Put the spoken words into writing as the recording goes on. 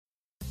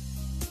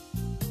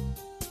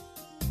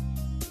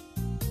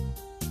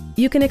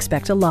You can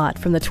expect a lot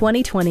from the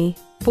 2020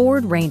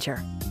 Ford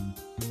Ranger.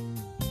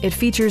 It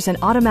features an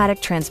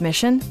automatic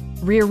transmission,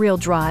 rear-wheel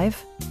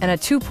drive, and a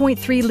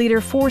 2.3-liter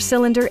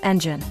four-cylinder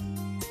engine.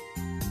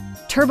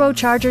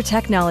 Turbocharger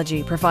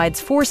technology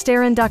provides forced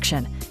air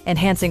induction,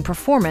 enhancing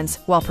performance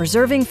while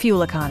preserving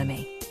fuel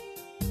economy.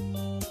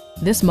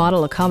 This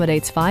model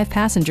accommodates 5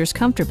 passengers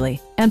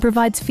comfortably and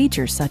provides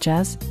features such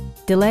as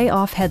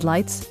delay-off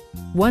headlights,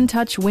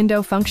 one-touch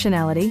window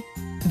functionality,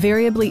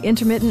 variably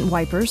intermittent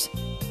wipers,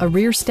 a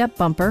rear step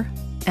bumper,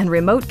 and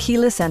remote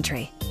keyless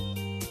entry.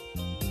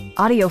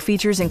 Audio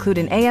features include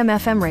an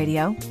AM/FM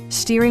radio,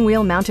 steering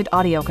wheel mounted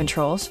audio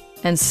controls,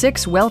 and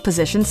 6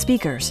 well-positioned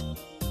speakers.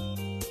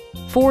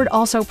 Ford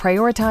also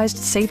prioritized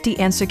safety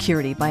and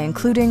security by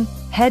including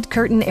head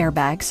curtain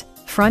airbags,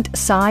 front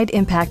side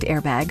impact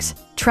airbags,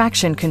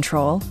 traction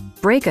control,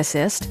 brake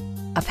assist,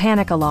 a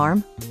panic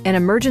alarm, an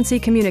emergency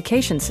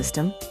communication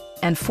system,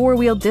 and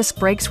 4-wheel disc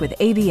brakes with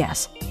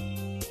ABS.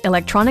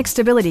 Electronic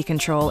stability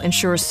control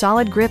ensures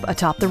solid grip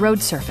atop the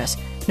road surface,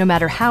 no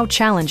matter how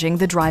challenging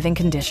the driving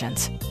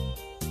conditions.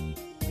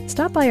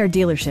 Stop by our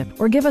dealership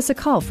or give us a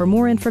call for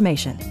more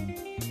information.